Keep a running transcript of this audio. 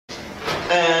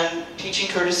teaching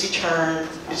courtesy turn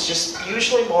is just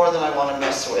usually more than I want to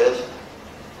mess with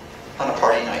on a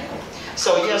party night.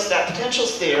 So yes, that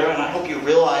potential's there, and I hope you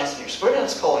realize in your square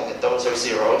dance calling that those are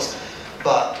zeros,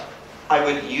 but I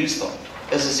wouldn't use them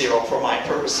as a zero for my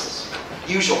purposes,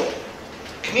 usually.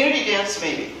 Community dance,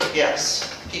 maybe,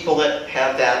 yes. People that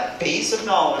have that base of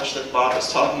knowledge that Bob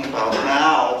was talking about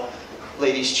now,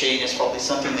 ladies' chain is probably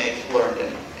something they've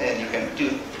learned, and you can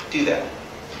do that.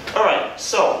 All right,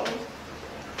 so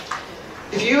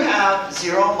if you have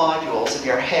zero modules in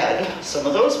your head, some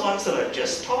of those ones that I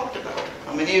just talked about,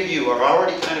 how many of you are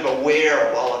already kind of aware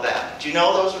of all of that? Do you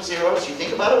know those are zeros? Do you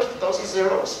think about it? Those are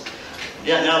zeros.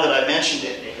 Yeah, now that I mentioned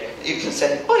it, you can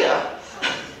say, oh yeah,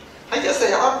 I guess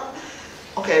they are.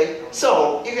 Okay,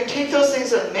 so you can take those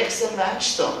things and mix and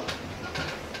match them.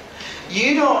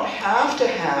 You don't have to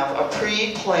have a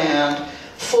pre-planned,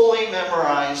 fully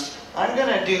memorized, I'm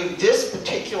going to do this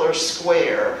particular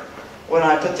square when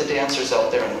I put the dancers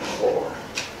out there on the floor.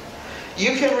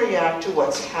 You can react to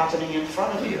what's happening in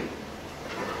front of you.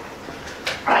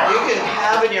 You can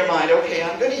have in your mind, okay,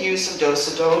 I'm going to use some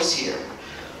dos-a-dos here.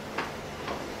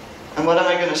 And what am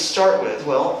I going to start with?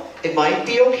 Well, it might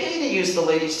be okay to use the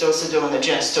ladies' dos-a-do and the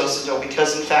gents' dos-a-do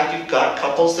because, in fact, you've got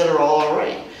couples that are all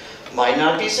right. Might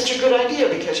not be such a good idea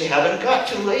because you haven't got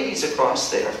two ladies across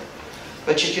there.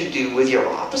 But you can do with your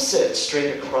opposite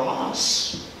straight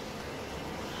across.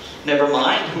 Never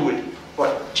mind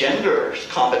what gender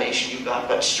combination you got,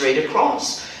 but straight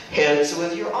across. Heads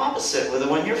with your opposite, with the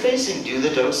one you're facing. Do the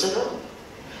dos-a-do.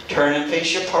 Turn and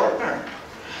face your partner.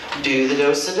 Do the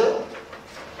dos-a-do.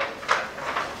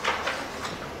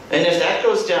 And if that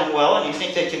goes down well and you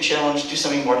think they can do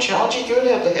something more challenging, you would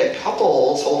have the head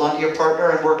couples hold on to your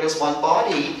partner and work as one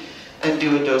body and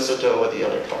do a dos-a-do with the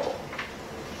other couple.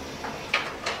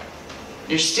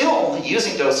 You're still only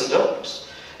using dos-a-dos.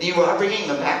 You are bringing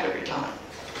them back every time.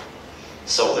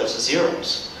 So there's the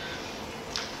zeros.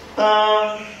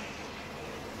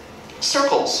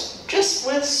 Circles. Just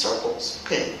with circles.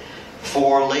 Okay.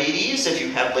 For ladies, if you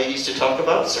have ladies to talk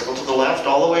about, circle to the left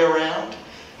all the way around.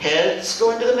 Heads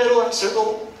go into the middle and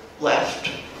circle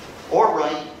left or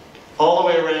right, all the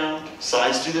way around.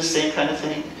 Sides do the same kind of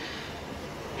thing.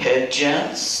 Head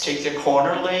gents, take the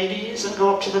corner ladies and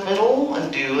go up to the middle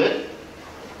and do it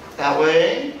that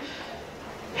way.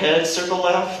 Head circle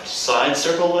left, side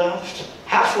circle left,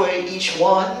 halfway each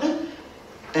one.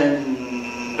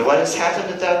 And what has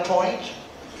happened at that point?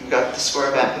 You've got the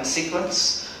square back in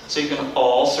sequence, so you can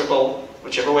all circle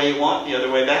whichever way you want, the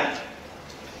other way back.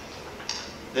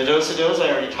 The dos-a-dos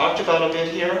I already talked about a bit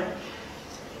here.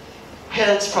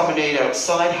 Heads promenade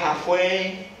outside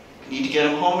halfway. Need to get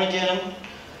them home again.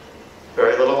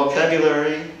 Very little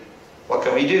vocabulary. What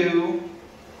can we do?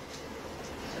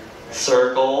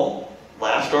 Circle,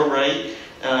 left or right.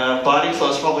 Body flow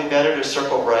is probably better to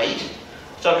circle right.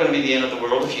 It's not going to be the end of the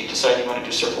world if you decide you want to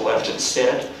do circle left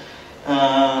instead.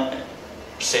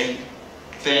 Same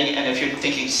thing, and if you're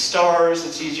thinking stars,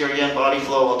 it's easier again. Body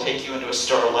flow will take you into a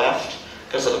star left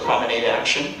because of the promenade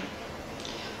action.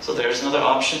 So there's another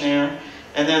option there.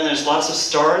 And then there's lots of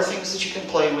star things that you can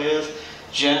play with.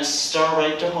 Gents, star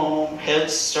right to home.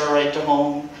 Heads, star right to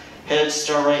home. Heads,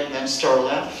 star right, and then star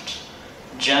left.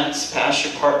 Gents, pass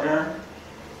your partner.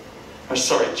 Or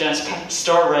sorry, gents,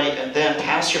 star right, and then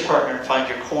pass your partner and find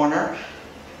your corner.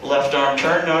 Left arm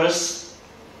turn, notice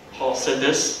Paul said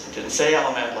this. I didn't say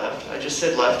element left, I just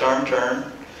said left arm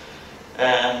turn.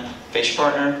 And face your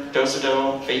partner,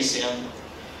 dos-a-do, face in.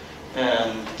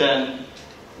 And then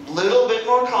a little bit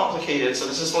more complicated, so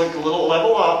this is like a little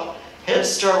level up. Head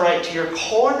star right to your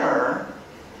corner,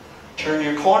 turn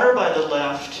your corner by the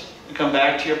left, and come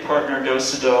back to your partner,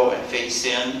 dos-a-do, and face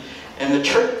in. And the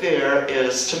trick there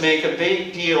is to make a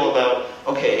big deal about,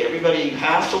 okay, everybody, you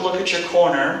have to look at your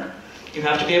corner. You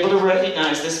have to be able to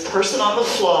recognize this person on the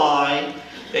fly.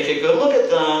 Take a good look at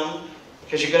them,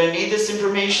 because you're going to need this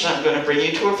information. I'm going to bring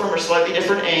you to it from a slightly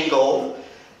different angle.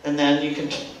 And then you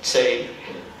can say,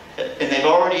 and they've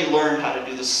already learned how to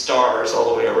do the stars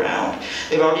all the way around.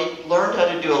 They've already learned how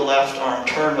to do a left arm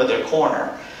turn with their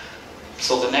corner.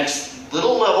 So the next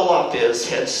little level up is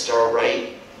head star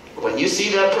right. When you see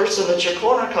that person at your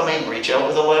corner coming, reach out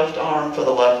with the left arm for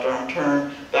the left arm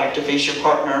turn, back to face your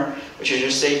partner, which is your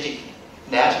safety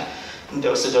net, and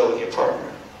dos-a-do with your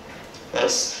partner.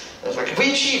 That's like, if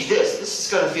we achieve this, this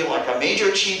is going to feel like a major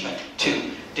achievement to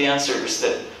dancers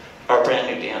that are brand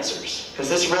new dancers. Because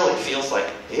this really feels like,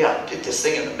 yeah, I did this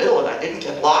thing in the middle and I didn't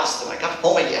get lost and I got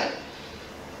home again.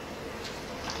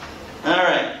 All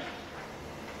right.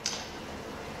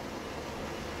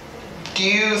 Do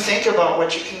you think about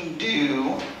what you can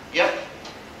do? Yep.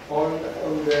 On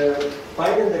the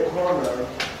fight in the corner,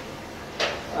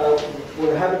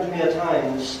 what happened to me at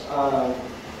times,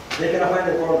 they cannot find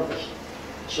the corners.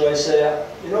 So I say,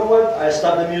 you know what? I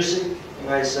stop the music and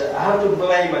I say, I have to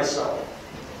blame myself.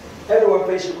 Everyone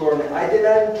faces a corner. I did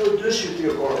not introduce you to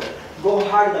your corner. Go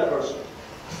hug that person.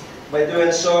 By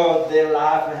doing so, they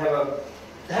laugh and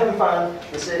having fun.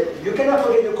 They say, you cannot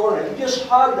forget your corner. You just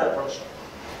hug that person.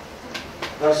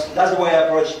 That's the way I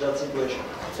approach that situation.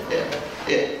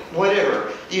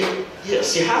 Whatever.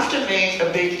 Yes, you have to make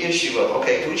a big issue of,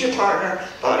 okay, who's your partner?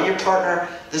 Body your partner.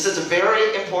 This is a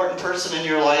very important person in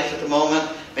your life at the moment.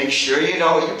 Make sure you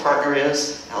know who your partner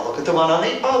is. Now look at the one on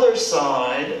the other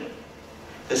side.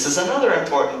 This is another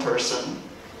important person.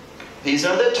 These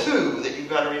are the two that you've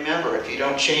got to remember if you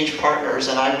don't change partners,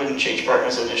 and I wouldn't change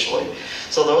partners initially.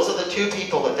 So those are the two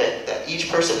people that each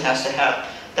person has to have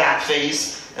that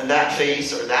face, or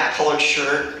that colored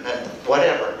shirt, and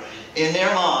whatever, in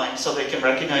their mind so they can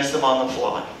recognize them on the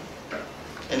fly.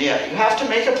 And yeah, you have to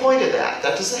make a point of that.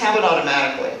 That doesn't happen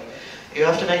automatically. You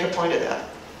have to make a point of that.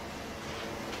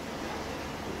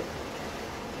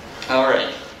 All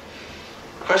right.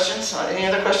 Questions? Any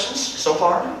other questions so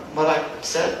far? What I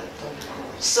said?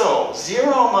 So,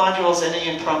 0 modules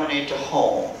ending in promenade to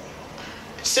home.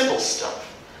 Simple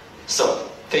stuff. So,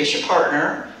 face your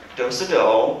partner,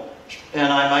 do-sa-do,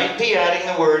 and I might be adding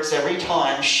the words every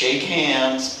time. Shake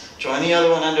hands, join the other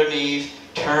one underneath,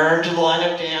 turn to the line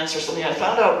of dance or something. I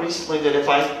found out recently that if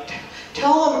I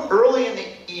tell them early in the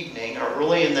evening or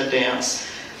early in the dance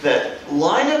that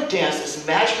line of dance, this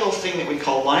magical thing that we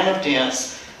call line of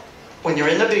dance, when you're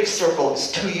in the big circle,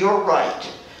 is to your right.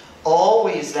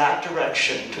 Always that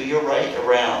direction, to your right,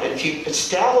 around. And if you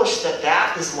establish that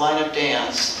that is line of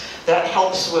dance, that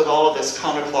helps with all of this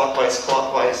counterclockwise,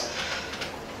 clockwise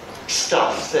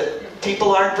stuff that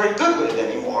people aren't very good with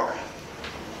anymore.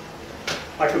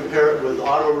 I compare it with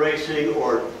auto racing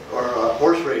or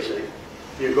horse racing.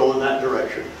 You go in that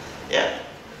direction. Yeah.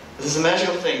 This is a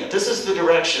magical thing. This is the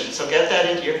direction. So get that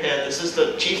into your head. This is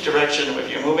the chief direction.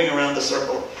 If you're moving around the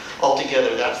circle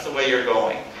altogether, that's the way you're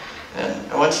going.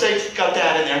 And once they've got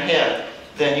that in their head,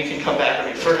 then you can come back and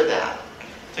refer to that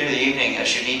through the evening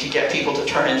as you need to get people to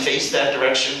turn and face that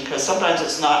direction, because sometimes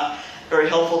it's not very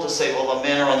helpful to say, well, the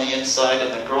men are on the inside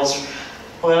and the girls are...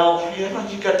 Well, you know,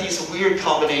 you've got these weird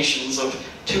combinations of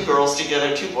 2 girls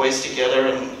together, 2 boys together,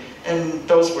 and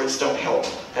those words don't help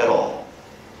at all.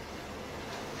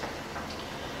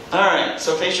 Alright,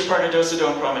 so face your partner, do-sa-do,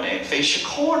 and promenade. Face your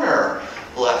corner.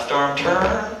 Left arm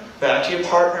turn, back to your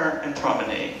partner, and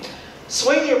promenade.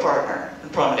 Swing your partner,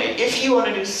 and promenade. If you want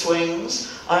to do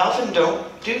swings, I often don't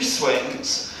do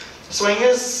swings. Swing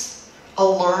is a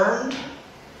learned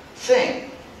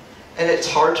thing, and it's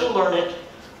hard to learn it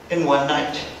in one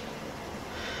night.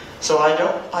 So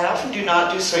I often do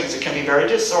not do swings. It can be very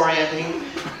disorienting.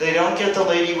 They don't get the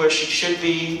lady where she should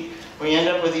be. We end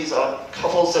up with these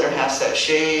couples that are half set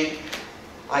shade.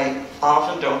 I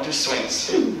often don't do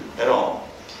swings at all.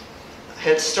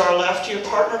 Head star left to your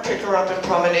partner, pick her up and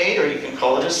promenade, or you can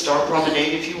call it a star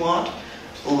promenade if you want.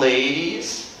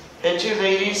 Ladies, head 2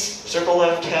 ladies, circle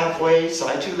left halfway,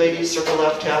 side 2 ladies, circle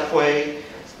left halfway.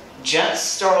 Gents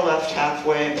star left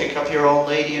halfway and pick up your own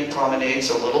lady and promenade,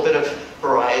 so a little bit of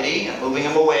variety, and moving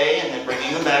them away and then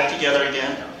bringing them back together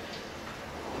again.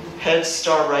 Head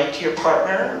star right to your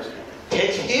partner,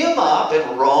 pick him up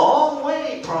and wrong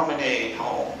way promenade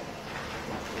home.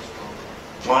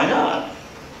 Why not?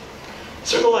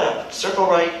 Circle left, circle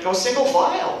right, go single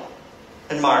file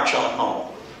and march on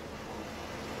home.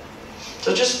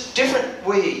 So just different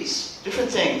ways, different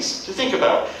things to think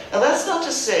about. Now that's not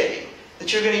to say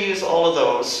that you're going to use all of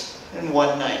those in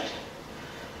one night.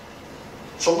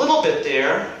 It's a little bit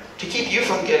there to keep you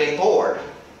from getting bored.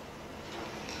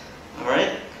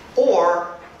 Alright?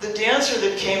 Or the dancer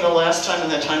that came the last time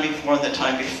and the time before and the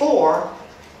time before,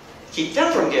 keep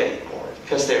them from getting bored.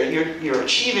 Because you're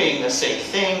achieving the same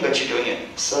thing, but you're doing it in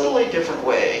a subtly different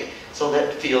way, so that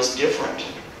it feels different.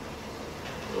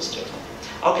 Feels different.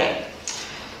 Okay.